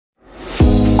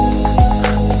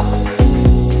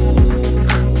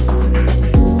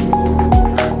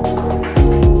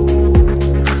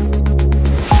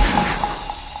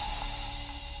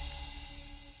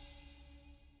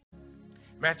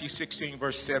16,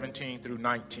 verse 17 through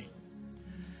 19.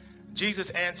 Jesus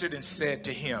answered and said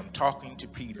to him, talking to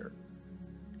Peter,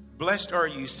 "Blessed are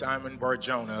you, Simon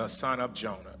Bar-Jonah, son of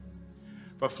Jonah.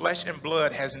 For flesh and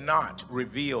blood has not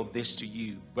revealed this to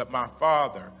you, but my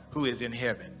Father who is in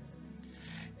heaven.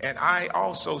 And I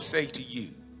also say to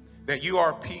you that you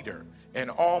are Peter,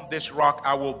 and on this rock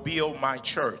I will build my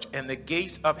church, and the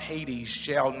gates of Hades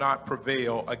shall not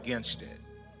prevail against it.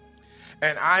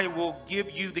 And I will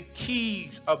give you the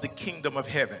keys of the kingdom of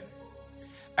heaven.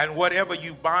 And whatever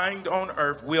you bind on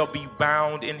earth will be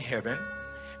bound in heaven,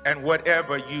 and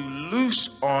whatever you loose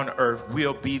on earth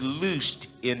will be loosed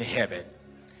in heaven."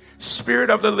 Spirit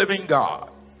of the living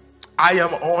God, I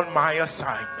am on my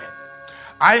assignment.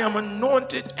 I am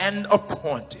anointed and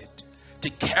appointed to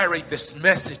carry this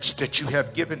message that you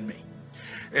have given me.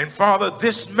 And Father,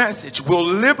 this message will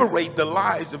liberate the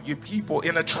lives of your people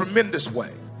in a tremendous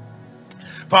way.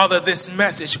 Father, this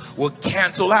message will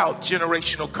cancel out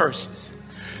generational curses.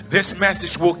 This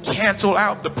message will cancel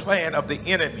out the plan of the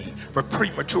enemy for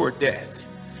premature death.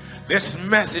 This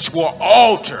message will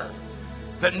alter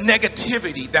the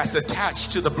negativity that's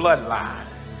attached to the bloodline.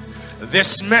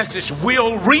 This message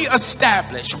will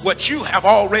reestablish what you have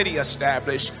already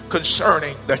established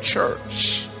concerning the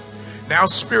church. Now,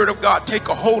 Spirit of God, take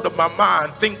a hold of my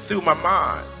mind. Think through my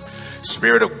mind.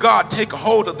 Spirit of God, take a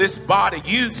hold of this body.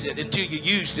 Use it until you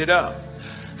used it up.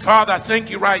 Father, I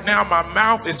thank you right now. My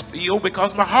mouth is filled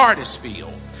because my heart is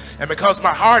filled. And because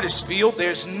my heart is filled,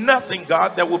 there's nothing,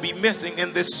 God, that will be missing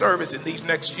in this service in these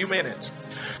next few minutes.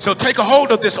 So take a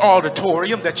hold of this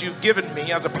auditorium that you've given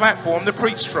me as a platform to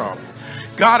preach from.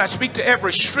 God, I speak to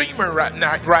every streamer right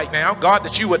now, God,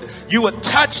 that you would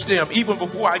touch them even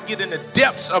before I get in the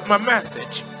depths of my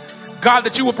message. God,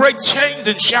 that you will break chains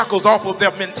and shackles off of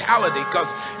their mentality,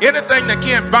 because anything that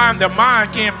can't bind their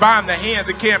mind can't bind their hands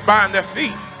and can't bind their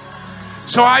feet.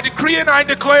 So I decree and I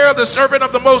declare the servant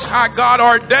of the Most High God,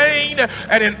 ordained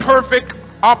and in perfect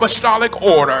apostolic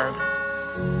order,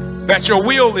 that your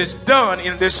will is done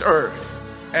in this earth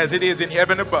as it is in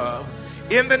heaven above.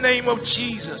 In the name of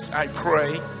Jesus, I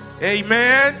pray.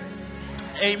 Amen,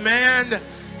 amen,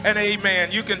 and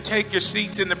amen. You can take your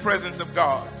seats in the presence of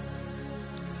God.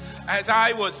 As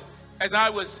I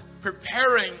was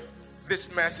preparing this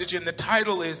message, and the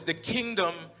title is "The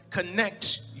Kingdom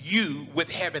Connects You with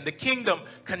Heaven." The kingdom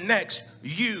connects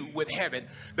you with heaven.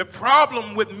 The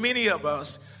problem with many of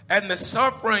us and the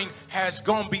suffering has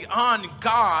gone beyond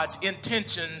God's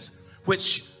intentions,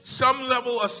 which some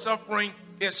level of suffering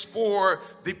is for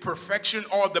the perfection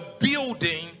or the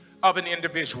building of an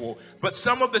individual. But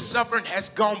some of the suffering has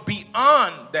gone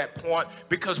beyond that point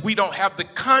because we don't have the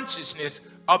consciousness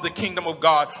of the kingdom of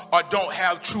God, or don't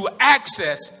have true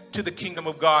access to the kingdom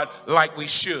of God like we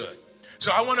should.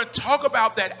 So I want to talk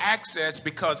about that access,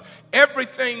 because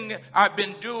everything I've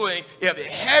been doing, if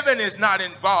heaven is not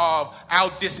involved,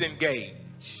 I'll disengage.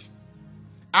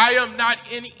 I am not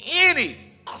in any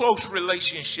close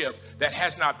relationship that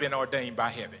has not been ordained by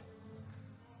heaven.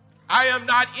 I am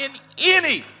not in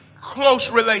any close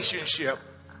relationship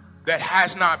that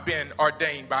has not been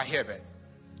ordained by heaven.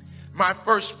 My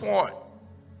first point: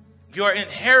 your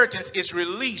inheritance is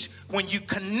released when you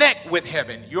connect with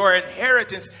heaven. Your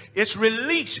inheritance is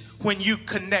released when you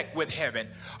connect with heaven.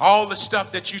 All the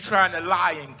stuff that you're trying to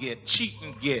lie and get, cheat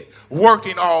and get,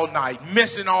 working all night,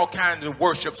 missing all kinds of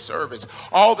worship service,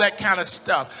 all that kind of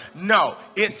stuff. No,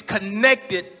 it's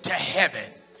connected to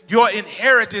heaven. Your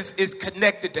inheritance is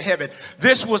connected to heaven.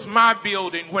 This was my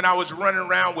building when I was running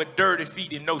around with dirty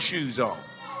feet and no shoes on.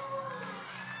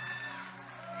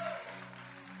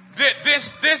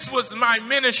 This was my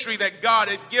ministry that God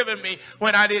had given me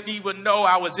when I didn't even know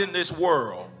I was in this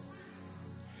world.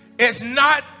 It's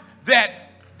not that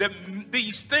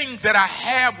these things that I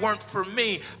have weren't for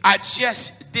me. I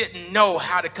just didn't know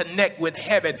how to connect with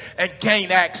heaven and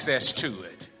gain access to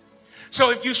it.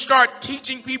 So if you start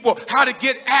teaching people how to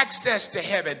get access to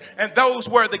heaven, and those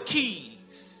were the keys.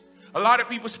 A lot of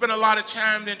people spend a lot of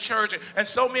time in church, and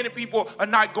so many people are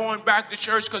not going back to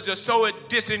church because they're so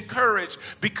disencouraged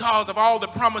because of all the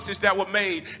promises that were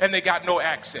made, and they got no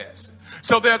access.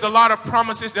 So there's a lot of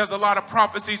promises, there's a lot of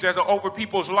prophecies that are over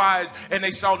people's lives, and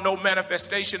they saw no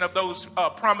manifestation of those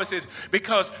promises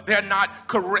because they're not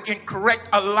in correct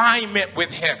alignment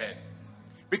with heaven.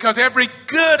 Because every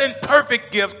good and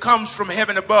perfect gift comes from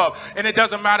heaven above, and it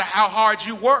doesn't matter how hard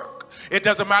you work. It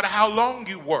doesn't matter how long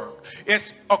you work.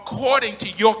 It's according to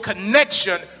your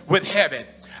connection with heaven.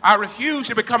 I refuse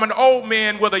to become an old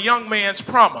man with a young man's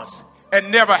promise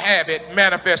and never have it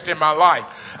manifest in my life.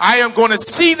 I am going to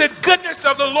see the goodness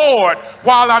of the Lord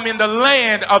while I'm in the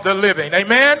land of the living.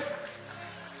 Amen?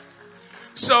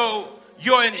 So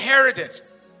your inheritance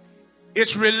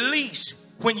is released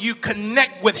when you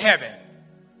connect with heaven.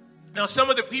 Now, some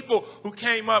of the people who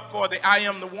came up for the I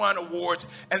Am the One awards,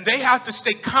 and they have to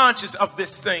stay conscious of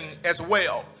this thing as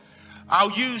well.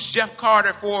 I'll use Jeff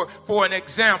Carter for an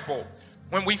example.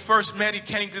 When we first met, he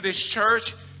came to this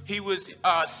church. He was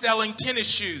selling tennis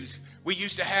shoes. We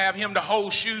used to have him to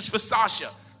hold shoes for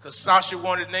Sasha, because Sasha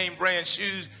wanted name brand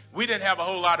shoes. We didn't have a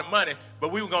whole lot of money,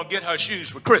 but we were going to get her shoes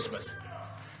for Christmas.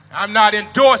 I'm not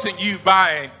endorsing you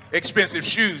buying expensive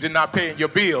shoes and not paying your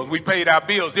bills. We paid our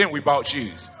bills, then we bought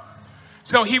shoes.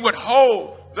 So he would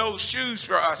hold those shoes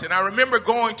for us. And I remember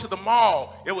going to the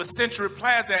mall, it was Century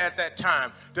Plaza at that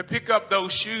time, to pick up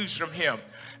those shoes from him.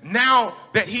 Now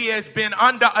that he has been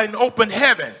under an open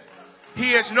heaven,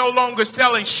 he is no longer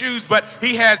selling shoes, but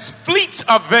he has fleets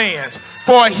of vans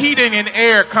for a heating and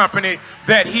air company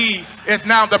that he is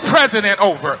now the president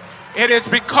over. It is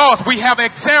because we have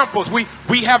examples. We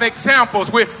have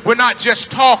examples. We're not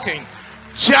just talking.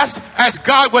 Just as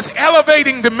God was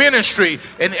elevating the ministry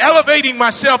and elevating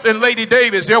myself and Lady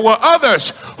Davis, there were others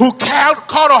who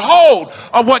caught a hold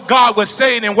of what God was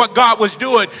saying and what God was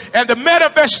doing. And the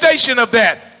manifestation of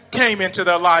that came into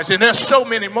their lives. And there's so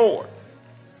many more.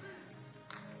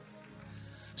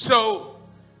 So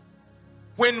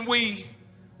when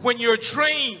your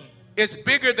dream is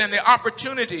bigger than the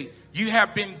opportunity you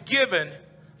have been given,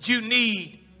 you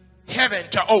need heaven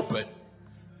to open.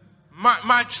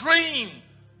 My dream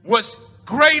was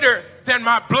greater than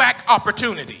my black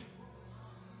opportunity.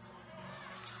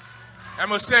 I'm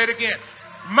going to say it again.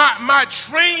 My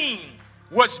dream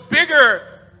was bigger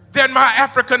than my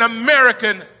African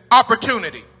American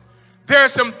opportunity. There are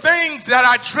some things that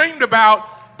I dreamed about,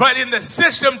 but in the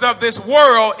systems of this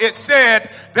world, it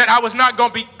said that I was not going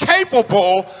to be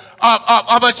capable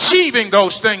of achieving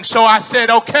those things. So I said,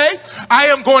 okay, I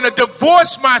am going to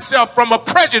divorce myself from a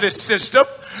prejudice system,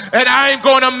 and I am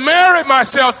going to marry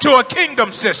myself to a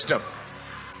kingdom system,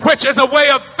 which is a way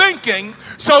of thinking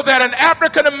so that an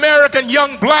African-American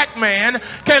young black man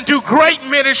can do great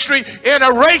ministry in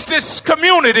a racist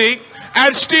community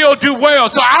and still do well.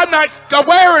 So I'm not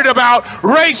worried about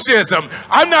racism.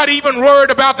 I'm not even worried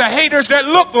about the haters that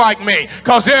look like me,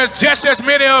 because there's just as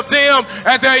many of them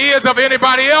as there is of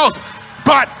anybody else.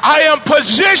 But I am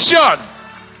positioned.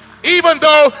 Even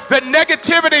though the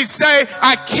negativity say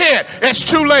I can't, it's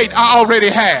too late, I already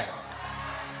had.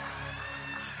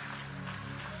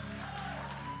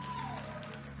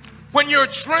 When your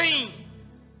dream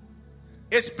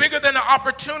is bigger than the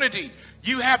opportunity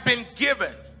you have been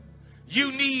given,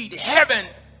 you need heaven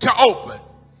to open.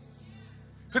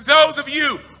 For those of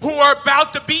you who are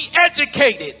about to be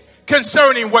educated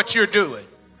concerning what you're doing,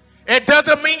 it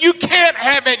doesn't mean you can't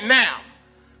have it now,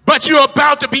 but you're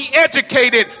about to be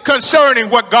educated concerning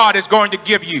what God is going to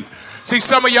give you. See,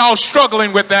 some of y'all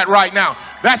struggling with that right now.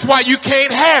 That's why you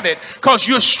can't have it, because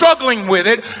you're struggling with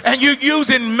it and you're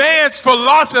using man's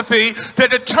philosophy to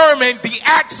determine the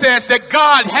access that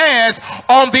God has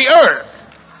on the earth.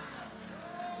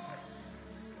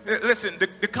 Listen,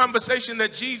 the conversation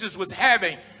that Jesus was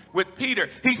having with Peter,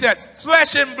 he said,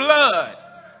 flesh and blood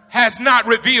has not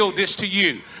revealed this to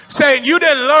you. Saying you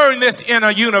didn't learn this in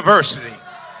a university.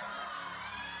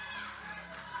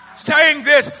 Saying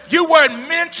this, you weren't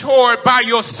mentored by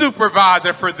your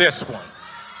supervisor for this one.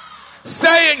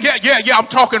 Saying, yeah, I'm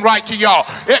talking right to y'all.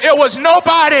 It was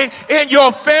nobody in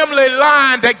your family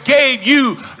line that gave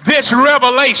you this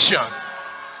revelation.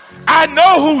 I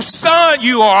know whose son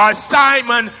you are,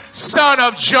 Simon, son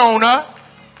of Jonah.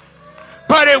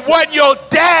 But it wasn't your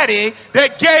daddy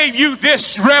that gave you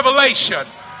this revelation,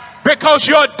 because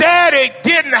your daddy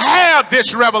didn't have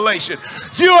this revelation.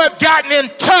 You have gotten in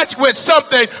touch with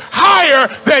something higher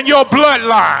than your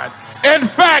bloodline. In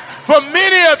fact, for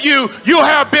many of you, you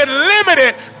have been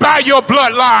limited by your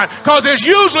bloodline, because it's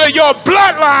usually your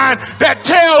bloodline that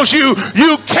tells you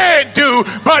you can't do,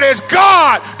 but it's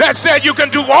God that said you can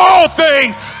do all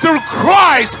things through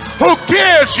Christ, who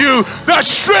gives you the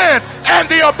strength and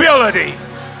the ability.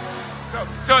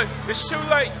 So it's too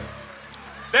late.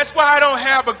 That's why I don't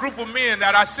have a group of men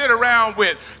that I sit around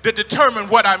with to determine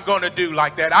what I'm going to do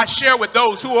like that. I share with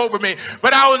those who are over me,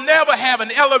 but I will never have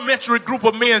an elementary group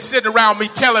of men sitting around me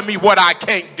telling me what I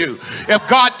can't do. If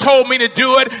God told me to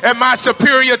do it and my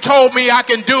superior told me I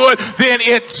can do it, then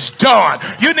it's done.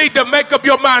 You need to make up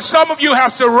your mind. Some of you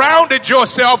have surrounded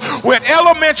yourself with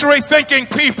elementary thinking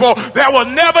people that will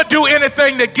never do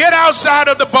anything to get outside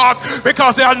of the box,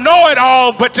 because they'll know it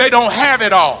all, but they don't have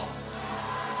it all.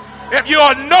 If you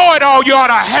know it all, you ought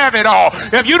to have it all.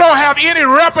 If you don't have any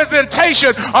representation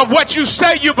of what you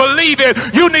say you believe in,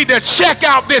 you need to check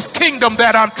out this kingdom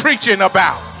that I'm preaching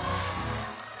about.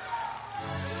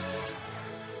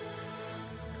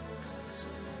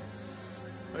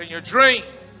 when your dream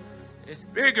is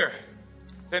bigger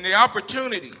than the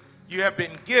opportunity you have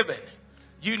been given,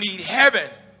 you need heaven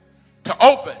to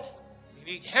open.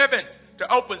 You need heaven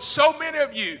to open. So many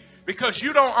of you, because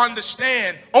you don't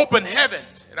understand open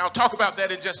heavens, and I'll talk about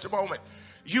that in just a moment,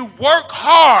 you work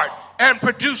hard and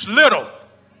produce little.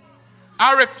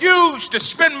 I refuse to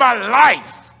spend my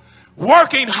life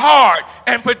working hard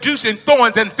and producing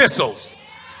thorns and thistles.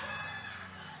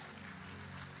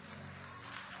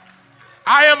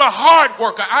 I am a hard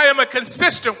worker. I am a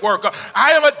consistent worker.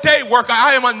 I am a day worker.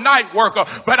 I am a night worker,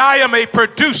 but I am a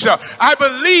producer. I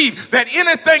believe that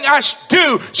anything I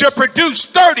do should produce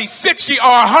 30, 60, or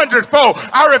 100-fold.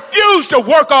 I refuse to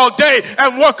work all day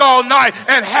and work all night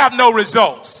and have no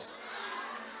results.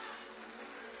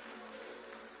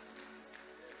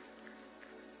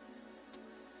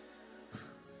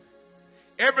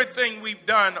 Everything we've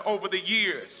done over the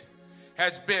years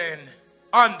has been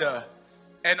under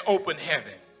an open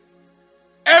heaven.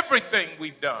 Everything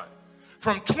we've done,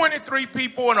 from 23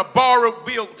 people in a borrowed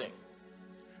building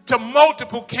to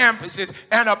multiple campuses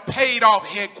and a paid off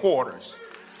headquarters.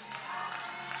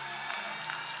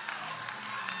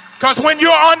 Because when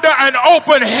you're under an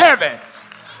open heaven,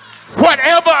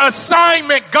 whatever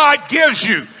assignment God gives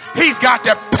you, he's got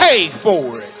to pay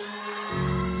for it.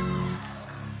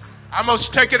 I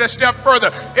must take it a step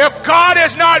further. If God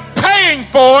is not paying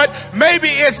for it, maybe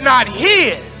it's not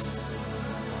his.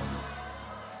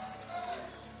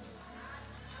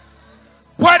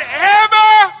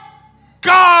 Whatever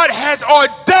God has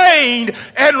ordained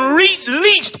and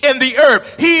released in the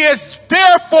earth, he is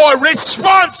therefore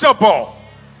responsible.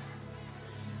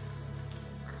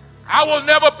 I will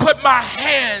never put my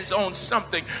hands on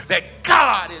something that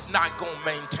God is not going to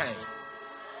maintain.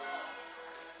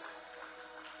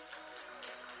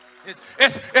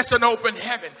 It's an open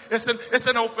heaven. It's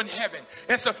an open heaven.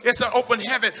 It's an open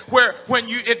heaven where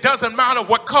it doesn't matter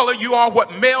what color you are,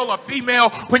 what male or female,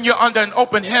 when you're under an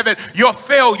open heaven, your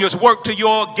failures work to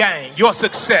your gain, your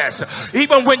success.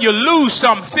 Even when you lose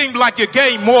something, seems like you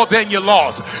gain more than you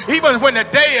lost. Even when the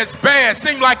day is bad,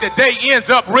 seems like the day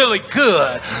ends up really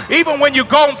good. Even when you're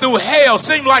going through hell,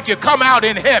 seems like you come out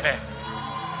in heaven.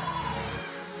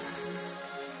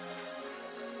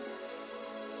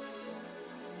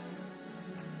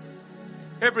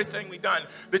 Everything we've done.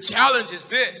 The challenge is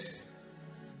this.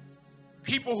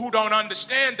 People who don't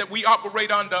understand that we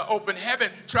operate under open heaven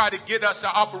try to get us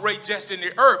to operate just in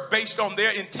the earth based on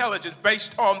their intelligence,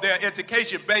 based on their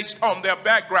education, based on their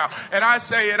background. And I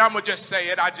say it, I'm going to just say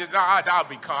it.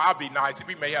 I'll be nice.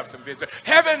 We may have some visitors.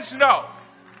 Heavens, no.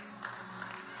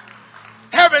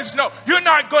 Heavens, no. You're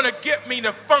not going to get me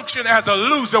to function as a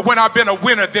loser when I've been a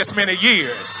winner this many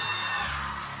years.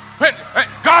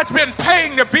 God's been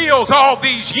paying the bills all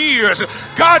these years.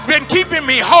 God's been keeping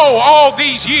me whole all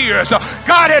these years.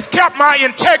 God has kept my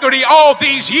integrity all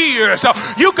these years.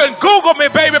 You can Google me,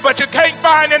 baby, but you can't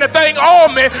find anything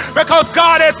on me because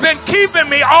God has been keeping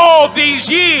me all these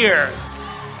years.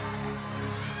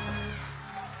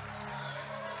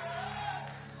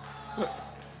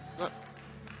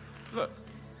 Look.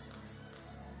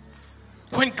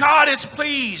 When God is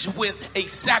pleased with a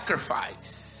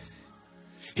sacrifice,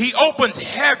 he opens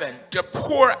heaven to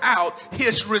pour out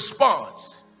his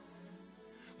response.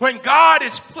 When God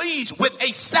is pleased with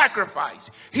a sacrifice,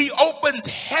 he opens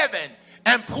heaven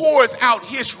and pours out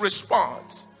his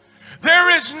response.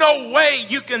 There is no way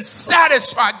you can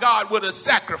satisfy God with a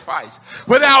sacrifice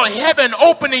without heaven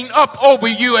opening up over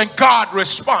you and God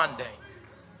responding.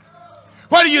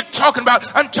 What are you talking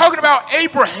about? I'm talking about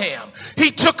Abraham.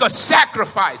 He took a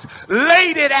sacrifice,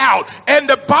 laid it out, and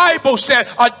the Bible said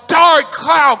a dark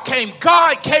cloud came.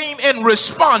 God came and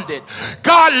responded.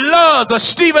 God loves a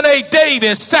Stephen A.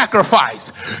 Davis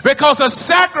sacrifice because a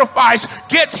sacrifice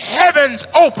gets heavens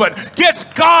open, gets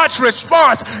God's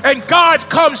response, and God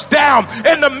comes down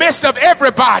in the midst of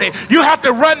everybody. You have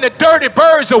to run the dirty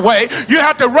birds away. You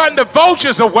have to run the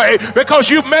vultures away because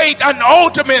you made an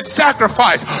ultimate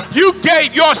sacrifice. You gave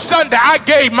your Sunday, I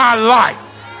gave my life.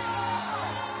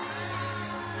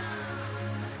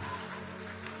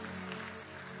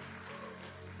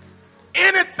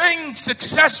 Anything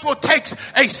successful takes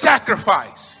a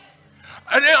sacrifice.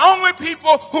 And the only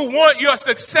people who want your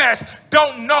success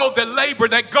don't know the labor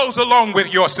that goes along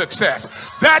with your success.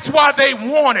 That's why they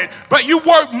want it. But you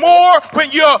work more when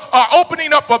you're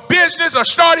opening up a business or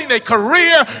starting a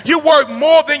career. You work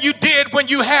more than you did when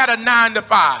you had a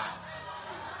 9-to-5.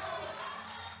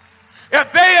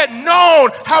 If they had known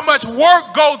how much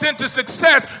work goes into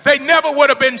success, they never would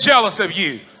have been jealous of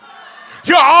you.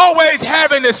 You're always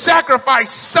having to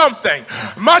sacrifice something.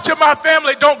 Much of my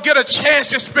family don't get a chance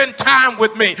to spend time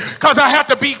with me because I have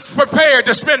to be prepared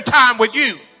to spend time with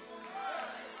you.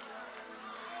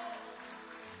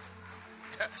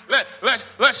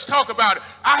 Let's talk about it.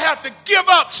 I have to give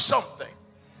up something.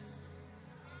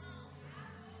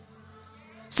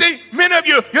 See, many of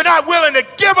you, you're not willing to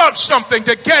give up something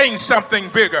to gain something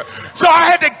bigger. So I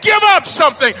had to give up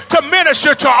something to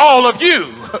minister to all of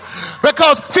you.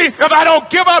 Because, see, if I don't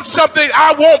give up something,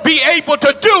 I won't be able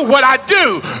to do what I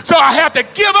do. So I have to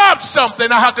give up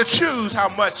something. I have to choose how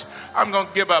much I'm going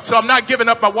to give up. So I'm not giving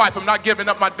up my wife. I'm not giving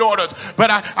up my daughters.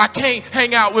 But I can't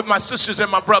hang out with my sisters and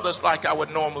my brothers like I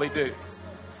would normally do.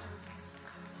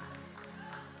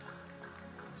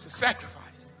 It's a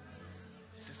sacrifice.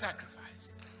 It's a sacrifice.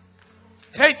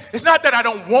 Hey, it's not that I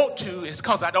don't want to. It's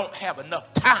because I don't have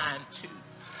enough time to.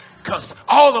 Because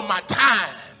all of my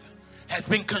time has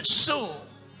been consumed.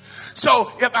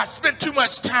 So if I spent too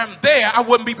much time there, I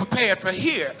wouldn't be prepared for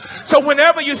here. So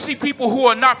whenever you see people who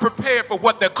are not prepared for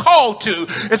what they're called to,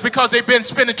 it's because they've been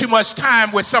spending too much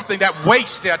time with something that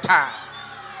wastes their time.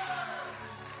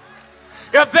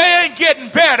 If they ain't getting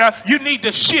better, you need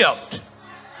to shift.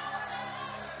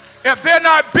 If they're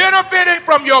not benefiting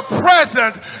from your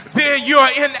presence, then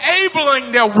you're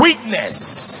enabling their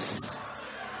weakness.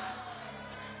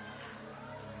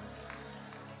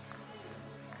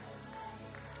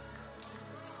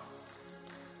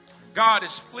 God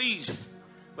is pleased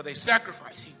with a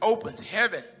sacrifice. He opens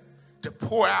heaven to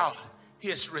pour out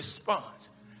his response.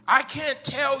 I can't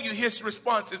tell you his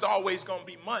response is always going to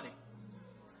be money.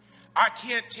 I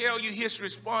can't tell you his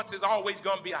response is always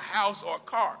going to be a house or a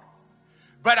car.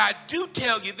 But I do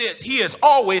tell you this, he is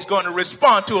always going to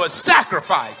respond to a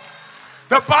sacrifice.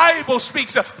 The Bible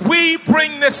speaks of, we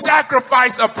bring the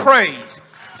sacrifice of praise.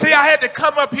 See, I had to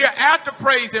come up here after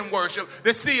praise and worship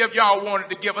to see if y'all wanted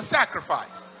to give a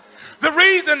sacrifice. The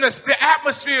reason the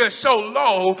atmosphere is so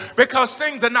low because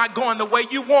things are not going the way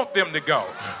you want them to go.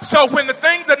 So when the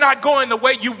things are not going the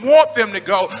way you want them to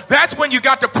go, that's when you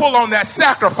got to pull on that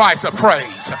sacrifice of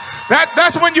praise.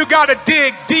 That's when you got to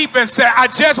dig deep and say, I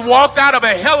just walked out of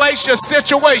a hellacious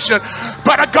situation,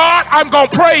 but God, I'm going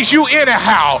to praise you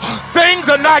anyhow. Things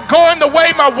are not going the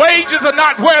way, my wages are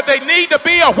not where they need to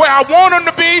be or where I want them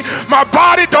to be. My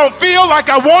body don't feel like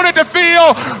I want it to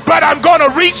feel, but I'm going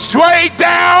to reach straight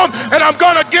down and I'm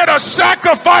going to get a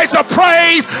sacrifice of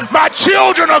praise. My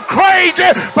children are crazy,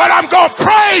 but I'm going to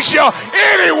praise you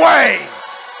anyway.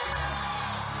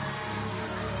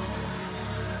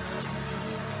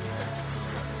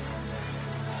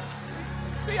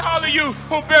 See, all of you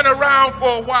who've been around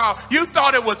for a while, you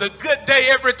thought it was a good day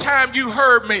every time you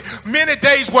heard me. Many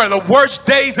days were the worst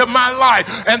days of my life,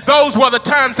 and those were the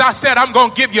times I said, I'm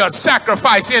going to give you a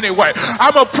sacrifice anyway.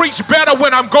 I'm going to preach better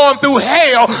when I'm going through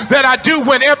hell than I do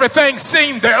when everything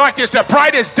seemed like it's the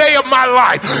brightest day of my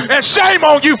life. And shame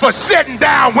on you for sitting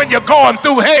down when you're going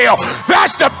through hell.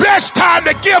 That's the best time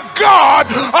to give God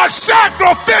a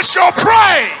sacrificial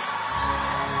praise.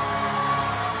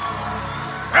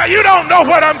 Now, you don't know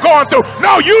what I'm going through.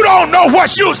 No, you don't know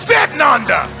what you're sitting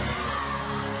under.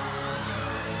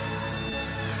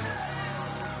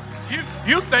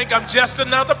 You think I'm just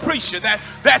another preacher.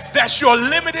 That's your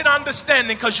limited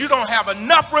understanding because you don't have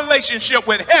enough relationship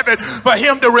with heaven for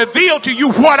him to reveal to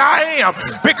you what I am.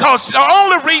 Because the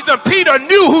only reason Peter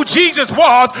knew who Jesus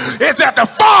was is that the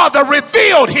Father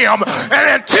revealed him.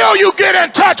 And until you get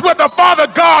in touch with the Father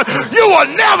God, you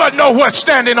will never know what's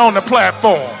standing on the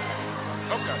platform.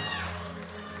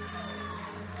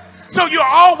 So you're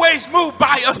always moved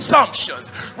by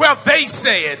assumptions. Well, they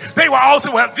said. They were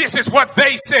also, well, this is what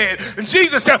they said. And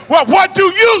Jesus said, well, what do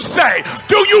you say?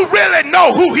 Do you really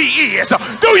know who he is?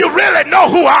 Do you really know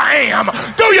who I am?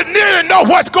 Do you really know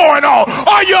what's going on?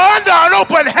 Are you under an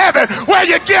open heaven where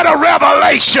you get a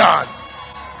revelation?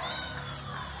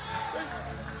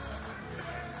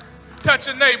 Touch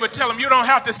your neighbor, tell him you don't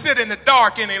have to sit in the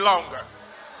dark any longer.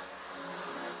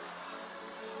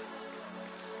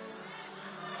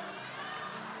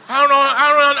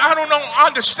 I don't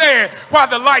understand why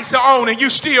the lights are on and you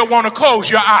still want to close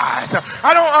your eyes.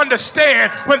 I don't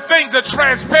understand when things are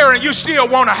transparent, you still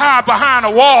want to hide behind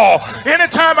a wall.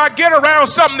 Anytime I get around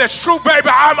something that's true, baby,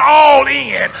 I'm all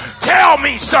in. Tell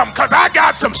me something, because I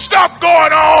got some stuff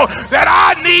going on that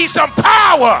I need some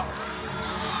power.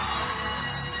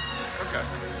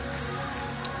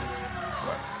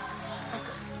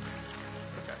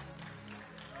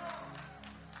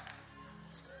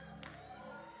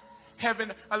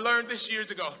 Heaven, I learned this years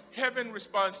ago, heaven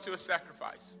responds to a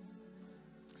sacrifice.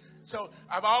 So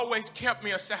I've always kept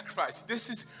me a sacrifice. This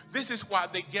is why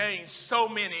they gained so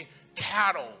many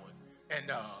cattle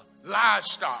and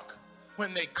livestock,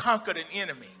 when they conquered an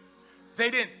enemy, they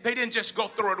didn't just go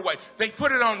throw it away. They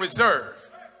put it on reserve.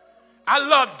 I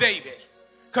love David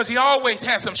because he always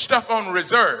had some stuff on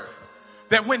reserve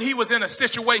that when he was in a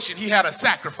situation, he had a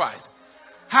sacrifice.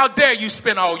 How dare you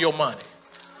spend all your money?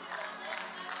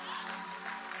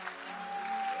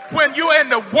 When you're in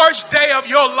the worst day of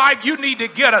your life, you need to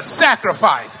get a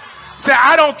sacrifice. Say,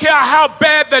 I don't care how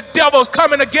bad the devil's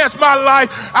coming against my life.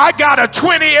 I got a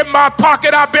 20 in my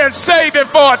pocket I've been saving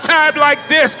for a time like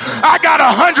this. I got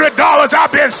 $100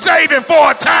 I've been saving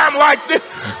for a time like this.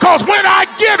 Because when I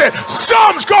give it,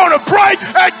 some's going to break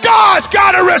and God's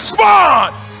got to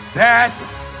respond. That's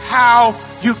how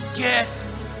you get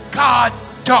God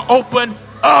to open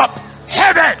up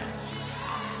heaven.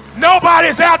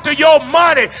 Nobody's after your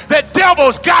money. The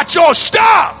devil's got your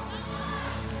stuff.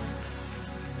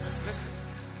 Listen,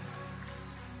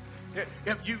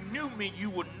 if you knew me, you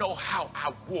would know how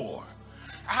I war.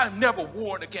 I've never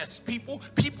warred against people.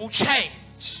 People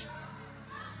change.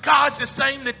 God's the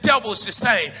same, the devil's the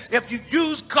same. If you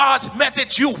use God's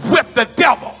methods, you whip the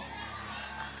devil.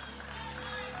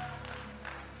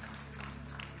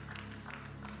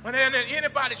 When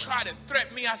anybody try to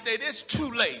threaten me, I say, it's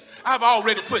too late. I've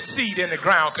already put seed in the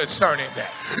ground concerning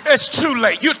that. It's too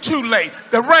late. You're too late.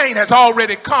 The rain has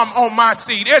already come on my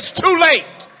seed. It's too late.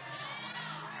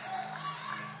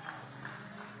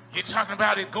 You're talking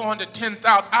about it going to 10,000.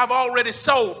 I've already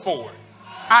sold for it.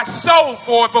 I sold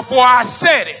for it before I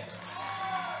said it.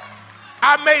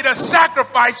 I made a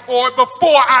sacrifice for it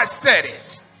before I said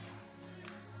it.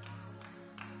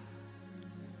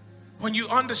 When you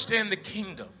understand the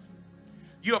kingdom,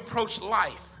 you approach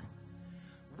life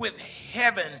with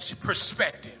heaven's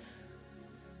perspective.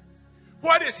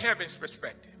 What is heaven's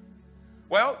perspective?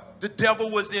 Well, the devil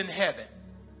was in heaven.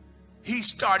 He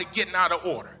started getting out of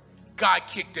order. God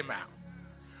kicked him out.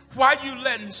 Why are you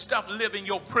letting stuff live in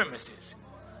your premises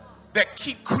that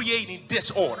keep creating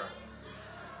disorder?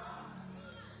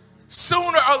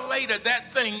 Sooner or later,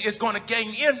 that thing is going to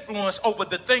gain influence over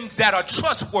the things that are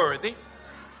trustworthy.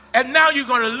 And now you're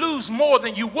going to lose more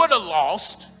than you would have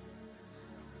lost.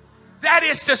 That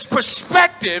is the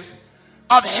perspective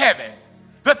of heaven.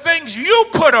 The things you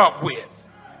put up with.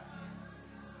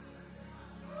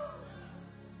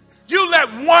 You let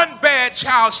one bad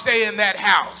child stay in that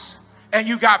house, and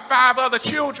you got 5 other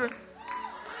children,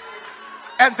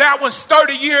 and that was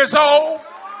 30 years old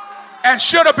and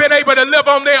should have been able to live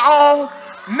on their own.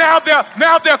 Now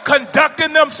they're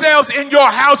conducting themselves in your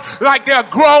house like they're a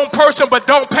grown person but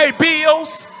don't pay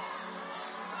bills.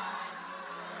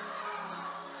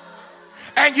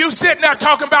 And you sitting there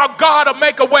talking about God will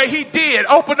make a way. He did.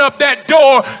 Open up that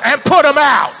door and put them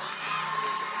out.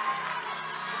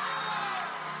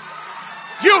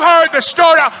 You heard the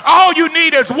story. All you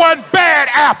need is one bad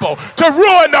apple to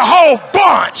ruin the whole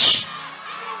bunch.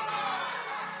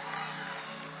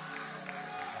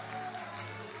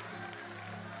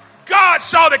 God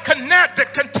saw the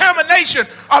contamination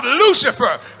of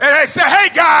Lucifer, and they said, hey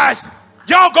guys,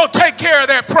 y'all go take care of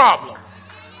that problem.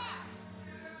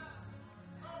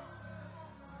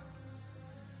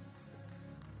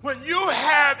 When you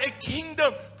have a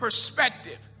kingdom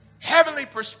perspective, heavenly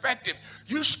perspective,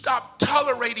 you stop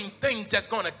tolerating things that's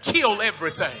going to kill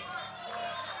everything.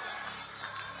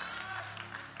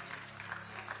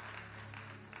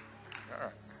 All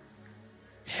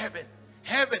right.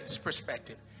 Heaven's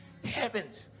perspective.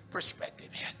 Heaven's perspective.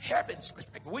 Heaven's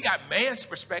perspective. We got man's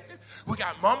perspective. We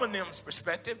got Mama Nim's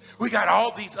perspective. We got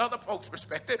all these other folks'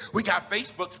 perspective. We got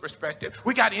Facebook's perspective.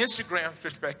 We got Instagram's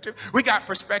perspective. We got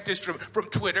perspectives from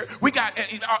Twitter. We got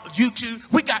YouTube.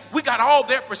 We got all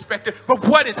their perspective. But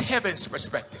what is heaven's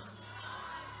perspective?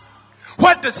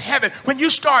 What does heaven, when you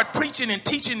start preaching and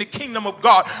teaching the kingdom of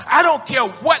God, I don't care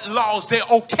what laws they're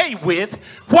okay with.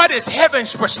 What is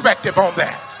heaven's perspective on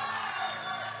that?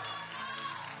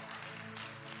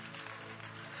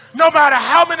 No matter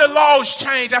how many laws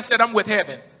change, I said, I'm with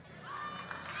heaven.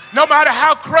 No matter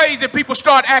how crazy people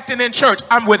start acting in church,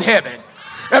 I'm with heaven.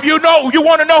 If you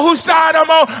want to know whose side I'm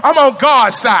on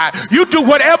God's side. You do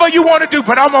whatever you want to do,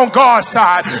 but I'm on God's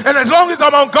side. And as long as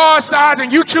I'm on God's side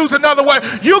and you choose another way,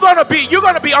 you're gonna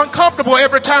be uncomfortable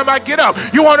every time I get up.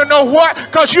 You want to know what?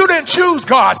 Because you didn't choose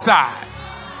God's side.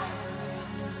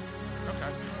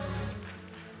 Okay.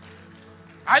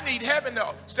 I need heaven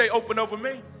to stay open over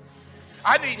me.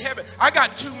 I need heaven. I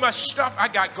got too much stuff I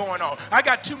got going on. I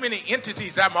got too many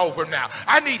entities I'm over now.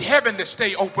 I need heaven to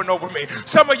stay open over me.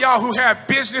 Some of y'all who have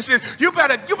businesses, you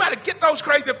better get those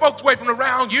crazy folks away from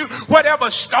around you. Whatever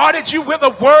started you with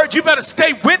a word, you better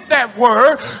stay with that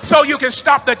word so you can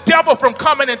stop the devil from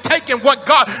coming and taking what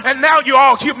God, and now you're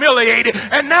all humiliated.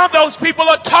 And now those people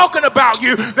are talking about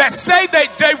you that say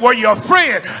they were your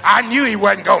friend. I knew he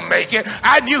wasn't going to make it.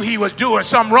 I knew he was doing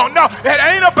something wrong. No,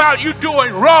 it ain't about you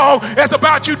doing wrong. It's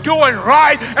about you doing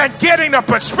right and getting the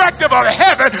perspective of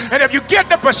heaven. And if you get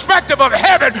the perspective of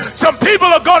heaven, some people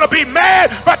are going to be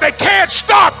mad, but they can't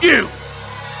stop you.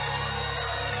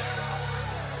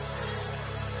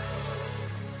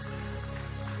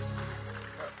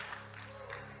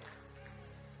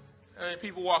 And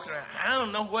people walking around, I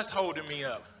don't know what's holding me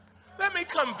up. Let me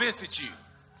come visit you.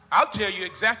 I'll tell you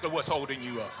exactly what's holding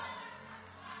you up.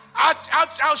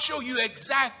 I'll show you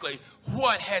exactly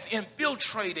what has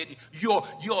infiltrated your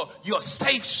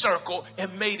safe circle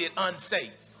and made it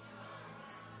unsafe.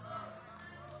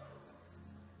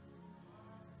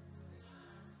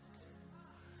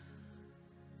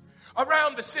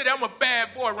 Around the city, I'm a bad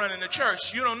boy running the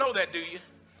church. You don't know that, do you?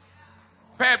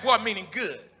 Bad boy meaning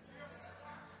good.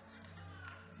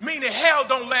 Meaning hell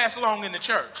don't last long in the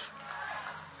church.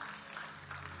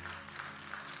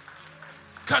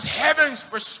 Because heaven's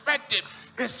perspective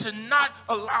is to not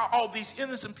allow all these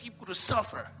innocent people to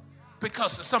suffer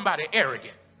because of somebody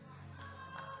arrogant.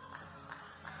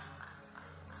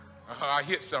 I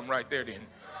hit something right there then.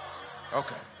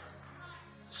 Okay.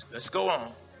 Let's go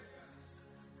on.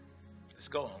 Let's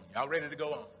go on. Y'all ready to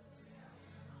go on?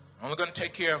 I'm only going to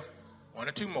take care of one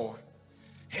or two more.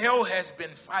 Hell has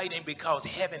been fighting because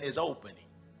heaven is opening.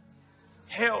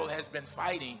 Hell has been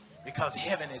fighting because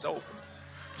heaven is opening.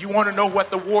 You want to know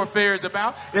what the warfare is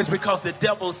about? It's because the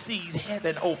devil sees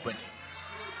heaven opening.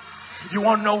 You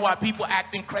want to know why people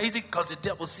acting crazy? Because the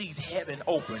devil sees heaven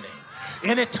opening.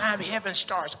 Anytime heaven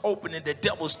starts opening, the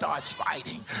devil starts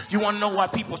fighting. You want to know why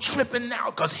people tripping now?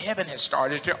 Because heaven has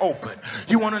started to open.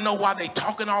 You want to know why they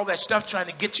talking all that stuff trying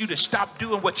to get you to stop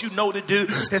doing what you know to do?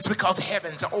 It's because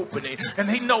heaven's opening. And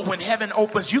they know when heaven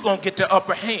opens, you're going to get the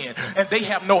upper hand. And they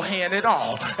have no hand at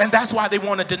all. And that's why they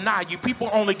want to deny you. People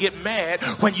only get mad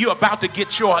when you're about to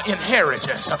get your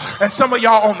inheritance. And some of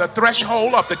y'all on the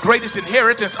threshold of the greatest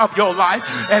inheritance of your life.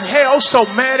 And hell's so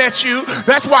mad at you.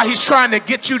 That's why he's trying to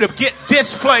get you to get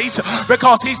displaced,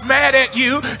 because he's mad at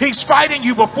you. He's fighting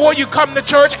you before you come to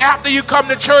church, after you come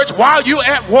to church, while you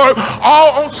at work,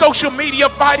 all on social media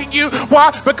fighting you.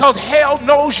 Why? Because hell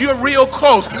knows you're real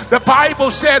close. The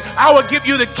Bible said, I will give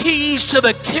you the keys to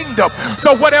the kingdom.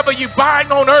 So whatever you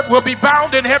bind on earth will be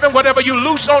bound in heaven. Whatever you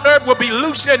loose on earth will be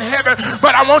loosed in heaven.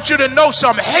 But I want you to know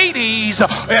some Hades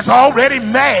is already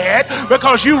mad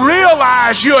because you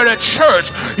realize you're in a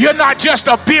church. You're not just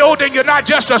a building. You're not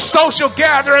just a social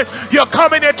gathering. You're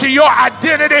coming into your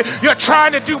identity. You're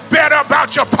trying to do better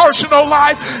about your personal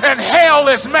life. And hell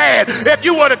is mad. If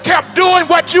you would have kept doing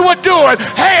what you were doing,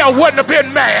 hell wouldn't have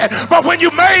been mad. But when you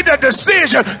made the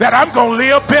decision that I'm going to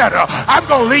live better, I'm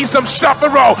going to leave some stuff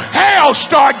alone, hell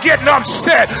start getting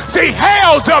upset. See,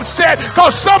 hell's upset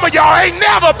because some of y'all ain't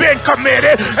never been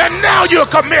committed. And now you're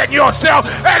committing yourself.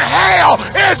 And hell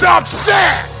is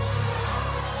upset.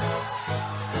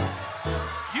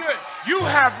 You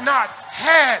have not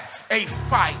had a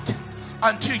fight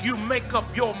until you make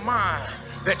up your mind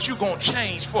that you're going to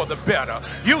change for the better.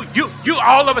 You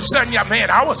all of a sudden, yeah,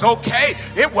 man, I was okay.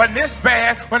 It wasn't this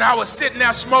bad when I was sitting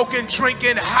there smoking,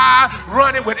 drinking, high,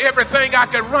 running with everything I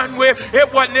could run with.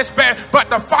 It wasn't this bad.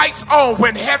 But the fight's on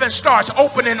when heaven starts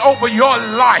opening over your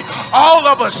life. All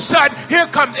of a sudden, here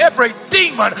comes every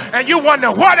demon, and you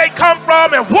wonder where they come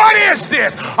from and what is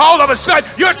this? All of a sudden,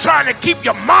 you're trying to keep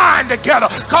your mind together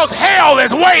because hell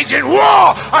is waging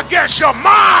war against your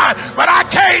mind. But I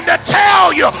came to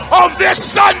tell you on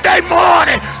this Sunday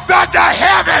morning that the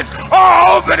heavens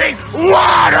are opening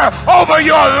wider over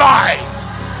your life.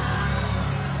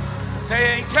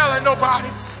 They ain't telling nobody.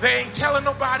 They ain't telling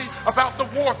nobody about the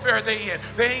warfare they're in.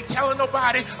 They ain't telling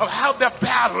nobody of how they're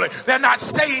battling. They're not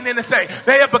saying anything.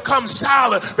 They have become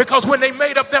silent because when they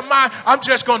made up their mind, I'm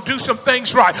just going to do some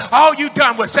things right. All you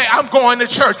done was say, I'm going to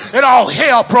church, and all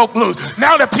hell broke loose.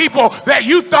 Now the people that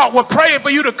you thought were praying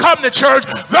for you to come to church,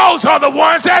 those are the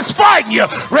ones that's fighting you.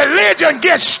 Religion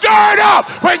gets stirred up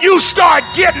when you start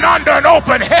getting under an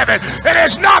open heaven. And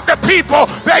it's not the people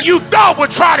that you thought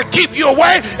would try to keep you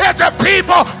away. It's the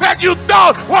people that you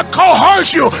thought would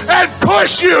coerce you and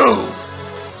push you.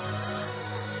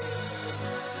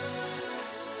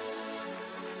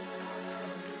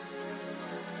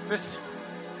 Listen,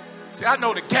 see, I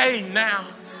know the game now.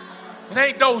 It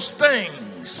ain't those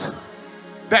things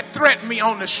that threaten me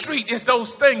on the street is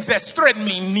those things that threaten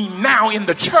me now in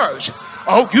the church.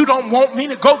 Oh, you don't want me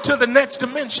to go to the next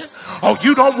dimension? Oh,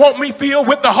 you don't want me filled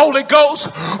with the Holy Ghost?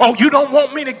 Oh, you don't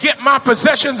want me to get my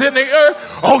possessions in the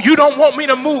earth? Oh, you don't want me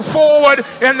to move forward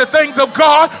in the things of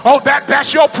God? Oh,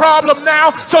 that's your problem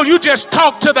now? So you just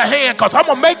talk to the hand, because I'm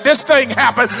going to make this thing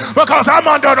happen, because I'm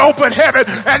under an open heaven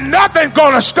and nothing's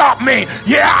going to stop me.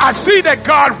 Yeah, I see that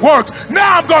God works.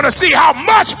 Now I'm going to see how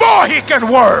much more he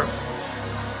can work.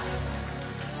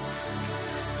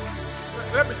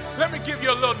 Let me give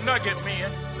you a little nugget,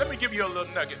 man. Let me give you a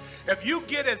little nugget. If you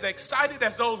get as excited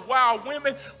as those wild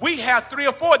women, we have 3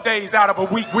 or 4 days out of a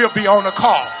week we'll be on the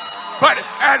call. But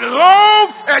as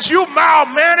long as you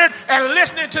mild-mannered and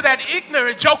listening to that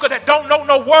ignorant joker that don't know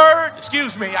no word,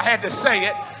 excuse me, I had to say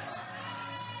it,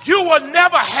 you will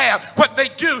never have what they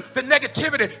do. The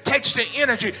negativity takes the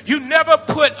energy. You never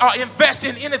put or invest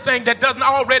in anything that doesn't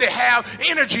already have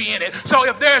energy in it. So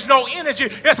if there's no energy,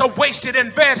 it's a wasted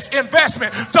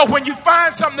investment. So when you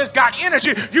find something that's got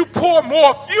energy, you pour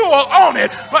more fuel on it.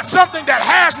 But something that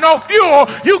has no fuel,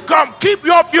 you come keep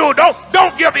your fuel.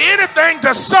 Don't give anything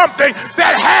to something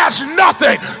that has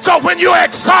nothing. So when you're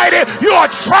excited, you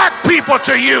attract people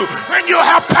to you. When you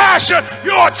have passion,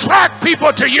 you attract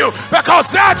people to you, because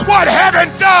that's what heaven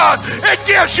does. It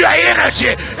gives you energy.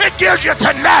 It gives you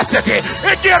tenacity.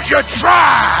 It gives you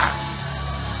drive.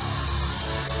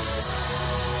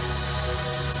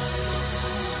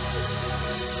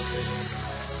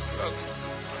 Look,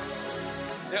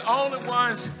 the only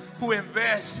ones who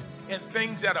invest in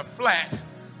things that are flat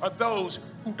are those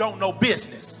who don't know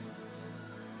business.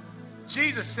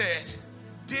 Jesus said,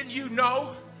 didn't you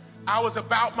know I was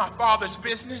about my Father's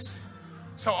business?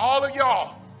 So all of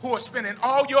y'all who are spending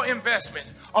all your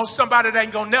investments on somebody that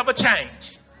ain't gonna never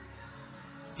change,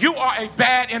 you are a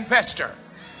bad investor.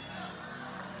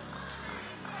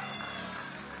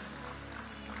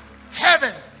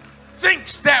 Heaven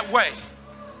thinks that way.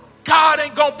 God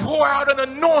ain't gonna pour out an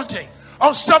anointing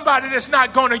on somebody that's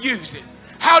not gonna use it.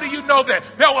 How do you know that?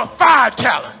 There were 5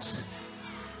 talents.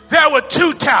 There were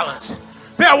 2 talents.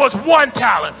 There was 1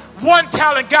 talent. 1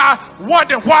 talent guy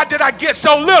wondering, why did I get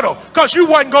so little? Because you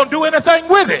wasn't going to do anything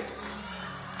with it.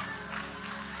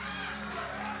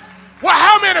 Well,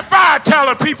 how many 5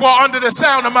 talent people are under the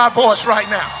sound of my voice right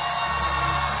now?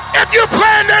 If you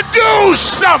plan to do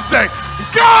something,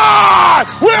 God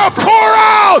will pour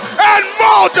out and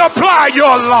multiply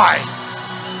your life.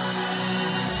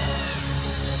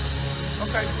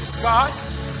 Okay, God,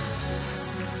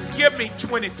 give me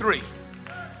 23.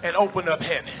 And open up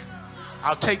heaven.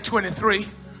 I'll take 23,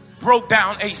 broke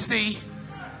down AC,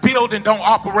 building don't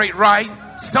operate right,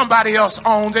 somebody else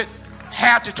owns it,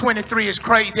 half the 23 is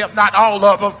crazy, if not all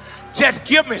of them. Just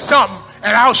give me something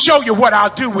and I'll show you what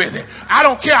I'll do with it. I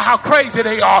don't care how crazy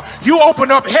they are. You open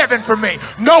up heaven for me.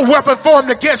 No weapon formed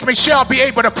against me shall be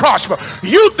able to prosper.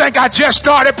 You think I just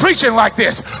started preaching like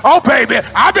this? Oh, baby,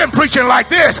 I've been preaching like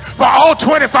this for all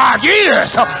 25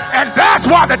 years. And that's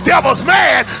why the devil's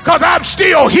mad, because I'm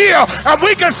still here and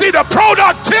we can see the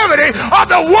productivity of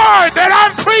the word that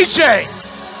I'm preaching.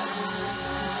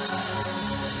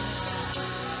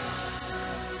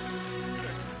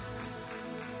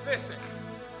 Listen.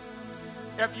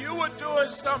 If you were doing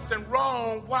something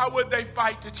wrong, why would they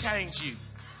fight to change you?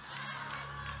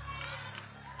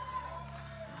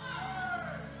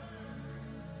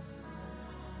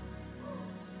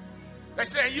 They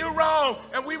say you're wrong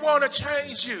and we want to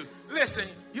change you. Listen,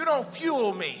 you don't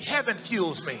fuel me. Heaven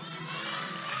fuels me.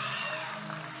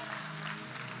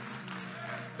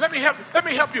 Let me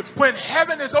help you. When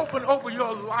heaven is open over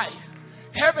your life,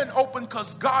 heaven open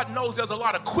because God knows there's a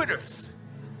lot of quitters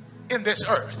in this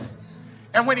earth.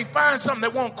 And when he finds something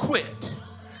that won't quit,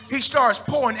 he starts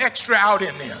pouring extra out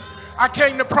in them. I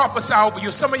came to prophesy over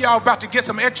you. Some of y'all about to get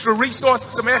some extra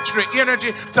resources, some extra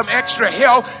energy, some extra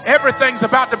help. Everything's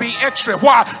about to be extra.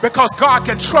 Why? Because God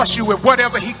can trust you with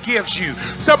whatever he gives you.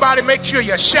 Somebody make sure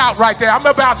you shout right there. I'm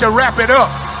about to wrap it up,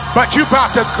 but you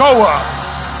about to go up.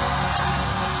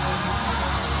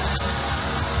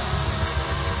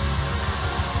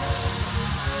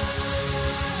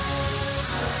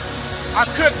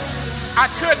 I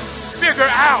couldn't figure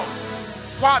out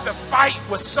why the fight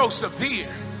was so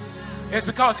severe. It's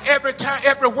because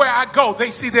everywhere I go,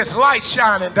 they see this light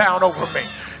shining down over me.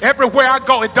 Everywhere I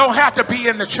go, it don't have to be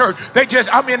in the church.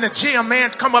 I'm in the gym, man,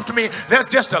 come up to me.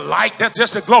 That's just a light. That's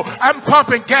just a glow. I'm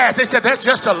pumping gas. They said, that's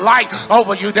just a light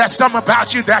over you. That's something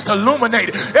about you that's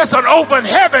illuminated. It's an open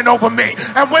heaven over me.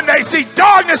 And when they see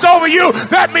darkness over you,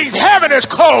 that means heaven is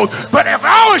closed. But if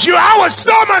I was you, I would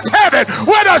summons heaven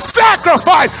with a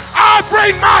sacrifice. I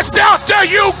bring myself to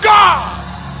you, God.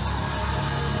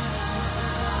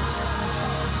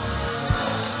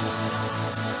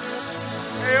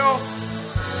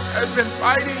 has been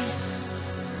fighting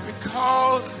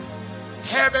because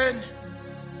heaven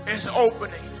is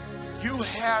opening. You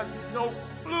have no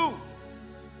clue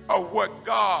of what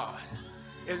God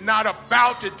is not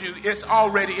about to do. It's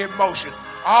already in motion.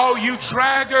 All you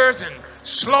draggers and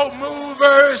slow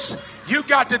movers, you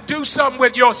got to do something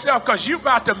with yourself because you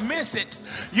about to miss it.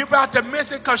 You about to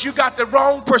miss it because you got the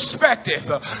wrong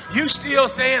perspective. You still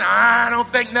saying, I don't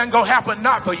think nothing gonna happen,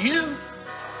 not for you.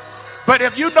 But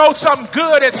if you know something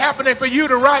good is happening for you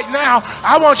right now,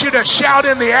 I want you to shout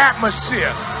in the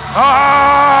atmosphere.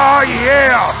 Oh,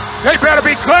 yeah. They better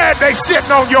be glad they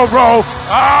sitting on your row.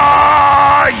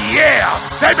 Oh, yeah.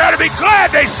 They better be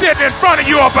glad they sitting in front of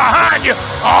you or behind you.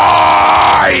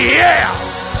 Oh, yeah.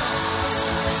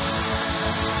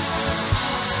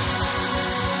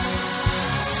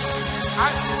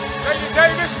 Lady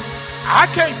Davis, I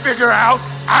can't figure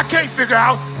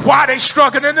out why they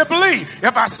struggling to believe.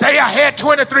 If I say I had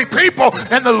 23 people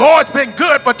and the Lord's been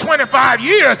good for 25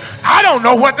 years, I don't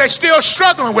know what they're still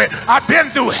struggling with. I've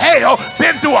been through hell,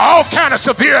 been through all kind of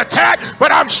severe attack,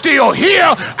 but I'm still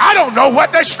here. I don't know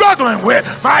what they're struggling with.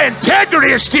 My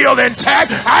integrity is still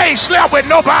intact. I ain't slept with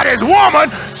nobody's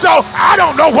woman, so I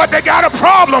don't know what they got a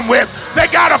problem with. They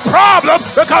got a problem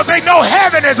because they know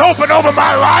heaven is open over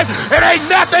my life and ain't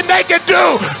nothing they can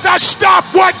do to stop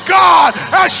what God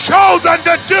has chosen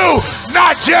to do,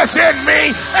 not just in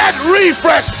me, and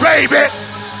refresh, baby.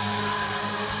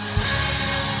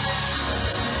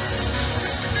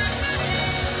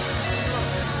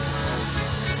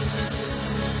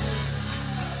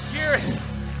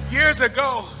 Years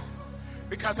ago,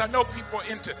 because I know people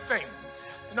into things.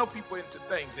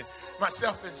 And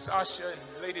myself and Sasha and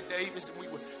Lady Davis, and we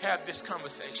would have this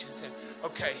conversation. Say,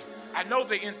 okay, I know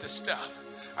they're into stuff.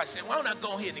 I said, why don't I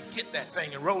go ahead and get that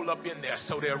thing and roll up in there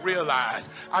so they'll realize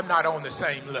I'm not on the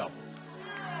same level.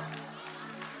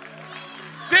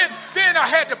 Then I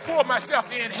had to pull myself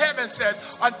in. Heaven says,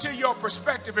 until your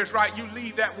perspective is right, you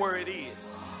leave that where it is.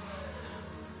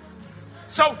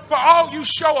 So for all you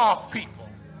show-off people,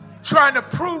 trying to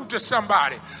prove to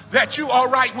somebody that you all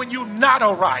right when you're not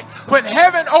all right. When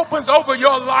heaven opens over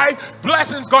your life,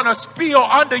 blessings gonna spill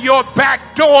under your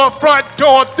back door, front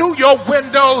door, through your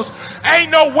windows.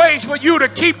 Ain't no way for you to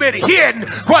keep it hidden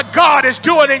what God is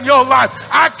doing in your life.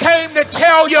 I came to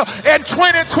tell you in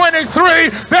 2023,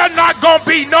 there's not gonna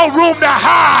be no room to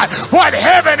hide what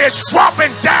heaven is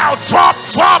dropping down. Drop,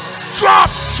 drop, drop,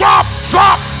 drop,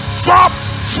 drop, drop,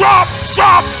 drop,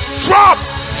 drop, drop,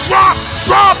 drop,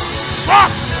 drop, drop.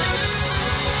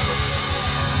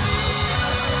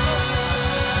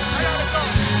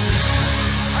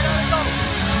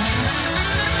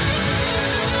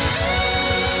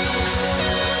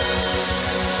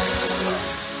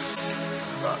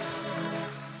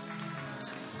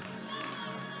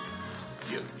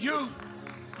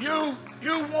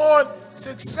 You want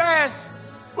success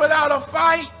without a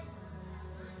fight?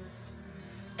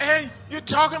 And you're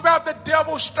talking about the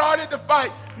devil started the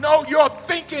fight. No, your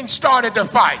thinking started the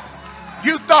fight.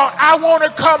 You thought, I want to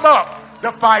come up.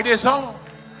 The fight is on.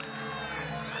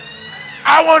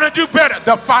 I want to do better.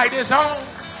 The fight is on.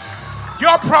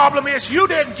 Your problem is you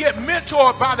didn't get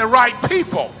mentored by the right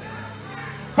people.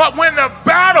 But when the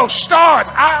battle starts,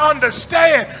 I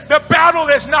understand the battle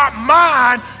is not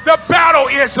mine. The battle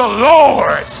is the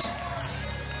Lord's.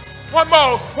 One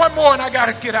more, and I got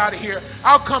to get out of here.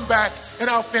 I'll come back and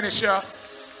I'll finish up.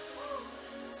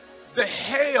 The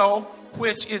hell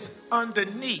which is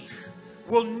underneath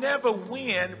will never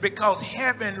win because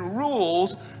heaven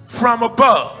rules from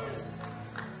above.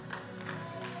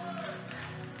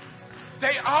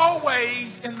 They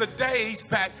always, in the days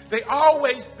back, they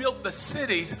always built the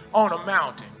cities on a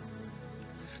mountain.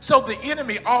 So the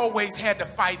enemy always had to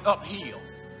fight uphill.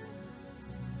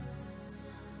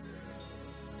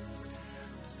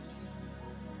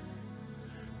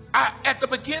 At the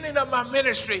beginning of my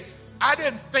ministry, I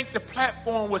didn't think the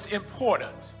platform was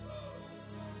important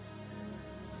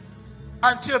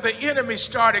until the enemy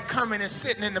started coming and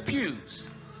sitting in the pews.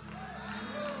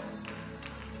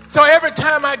 So every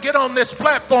time I get on this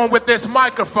platform with this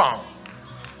microphone,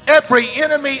 every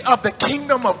enemy of the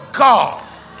kingdom of God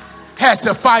has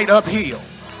to fight uphill.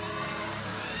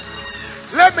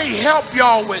 Let me help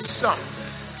y'all with something.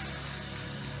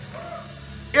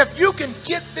 If you can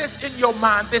get this in your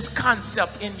mind, this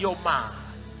concept in your mind,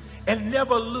 and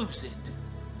never lose it,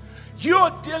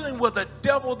 you're dealing with a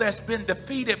devil that's been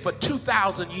defeated for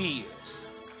 2,000 years.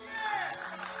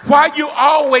 Why you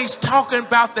always talking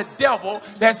about the devil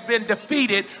that's been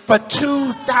defeated for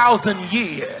 2,000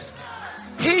 years?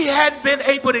 He hadn't been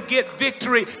able to get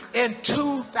victory in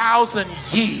 2,000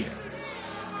 years.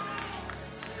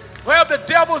 Well, the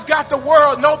devil's got the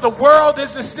world. No, the world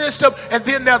is the system, and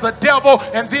then there's a devil,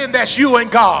 and then that's you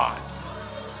and God.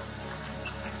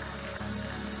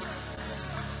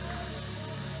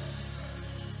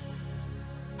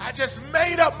 I just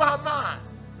made up my mind.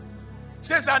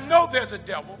 Since I know there's a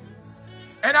devil,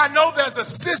 and I know there's a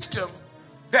system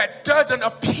that doesn't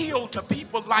appeal to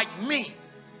people like me,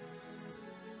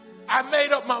 I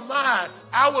made up my mind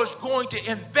I was going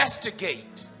to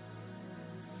investigate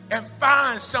and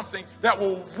find something that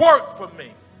will work for me.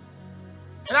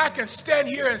 And I can stand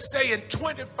here and say in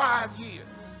 25 years,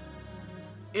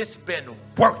 it's been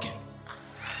working.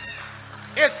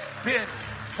 It's been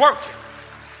working.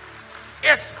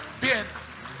 It's been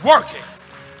working.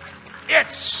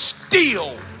 It's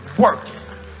still working.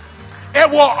 It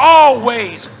will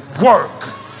always work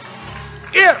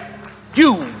if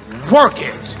you work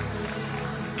it.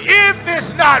 If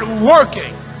it's not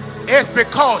working, it's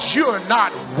because you're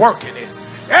not working it.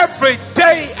 Every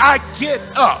day I get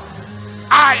up,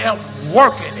 I am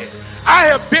working it. I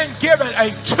have been given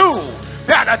a tool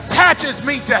that attaches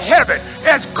me to heaven.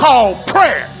 It's called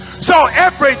prayer. So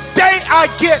every day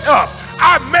I get up,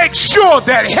 I make sure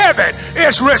that heaven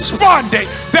is responding,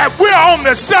 that we're on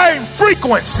the same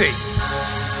frequency.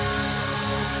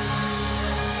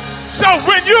 So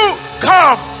when you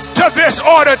come to this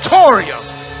auditorium,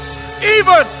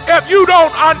 even if you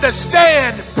don't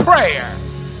understand prayer,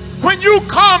 when you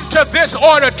come to this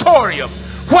auditorium,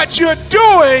 what you're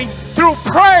doing through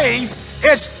praise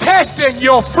is testing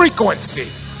your frequency.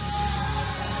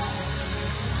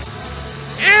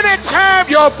 Anytime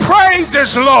your praise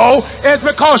is low, it's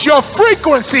because your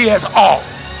frequency is off.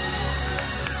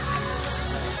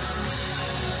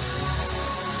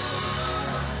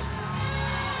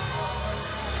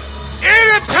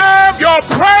 Anytime your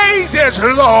praise is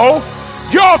low,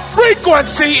 your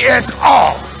frequency is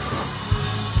off.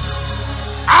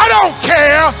 I don't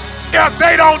care if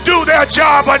they don't do their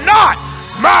job or not.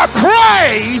 My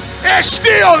praise is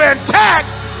still intact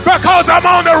because I'm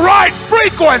on the right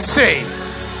frequency.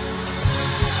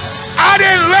 I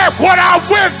didn't let what I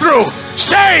went through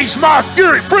change my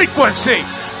frequency.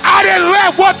 I didn't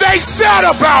let what they said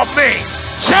about me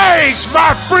change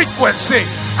my frequency.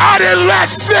 I didn't let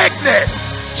sickness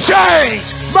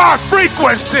change my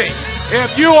frequency.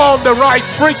 If you're on the right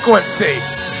frequency,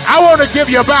 I want to give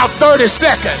you about 30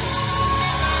 seconds.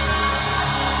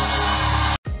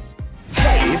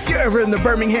 If you're ever in the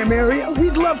Birmingham area,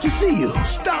 we'd love to see you.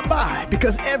 Stop by,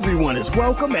 because everyone is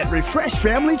welcome at Refresh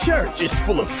Family Church. It's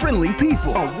full of friendly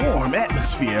people, a warm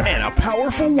atmosphere, and a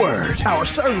powerful word. Our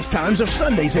service times are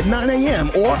Sundays at 9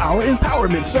 a.m. or our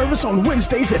empowerment service on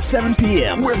Wednesdays at 7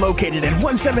 p.m. We're located at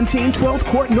 117 12th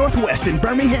Court Northwest in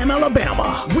Birmingham,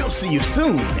 Alabama. We'll see you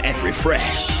soon at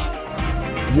Refresh.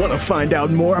 Want to find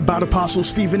out more about Apostle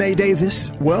Stephen A.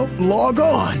 Davis? Well, log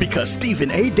on, because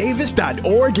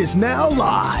StephenADavis.org is now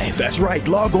live. That's right,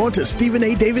 log on to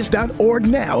StephenADavis.org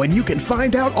now and you can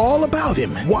find out all about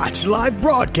him, watch live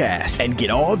broadcasts, and get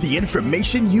all the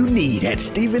information you need at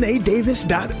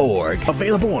StephenADavis.org.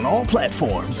 Available on all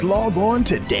platforms. Log on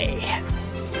today.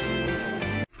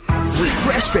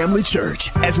 Refresh Family Church.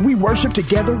 As we worship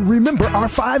together, remember our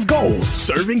 5 goals: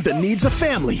 serving the needs of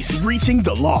families, reaching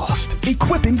the lost,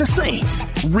 equipping the saints,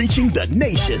 reaching the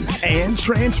nations, and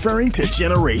transferring to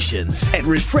generations. At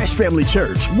Refresh Family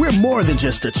Church, we're more than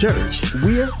just a church.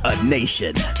 We're a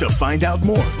nation. To find out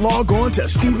more, log on to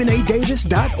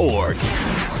StephenADavis.org.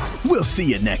 We'll see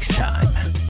you next time.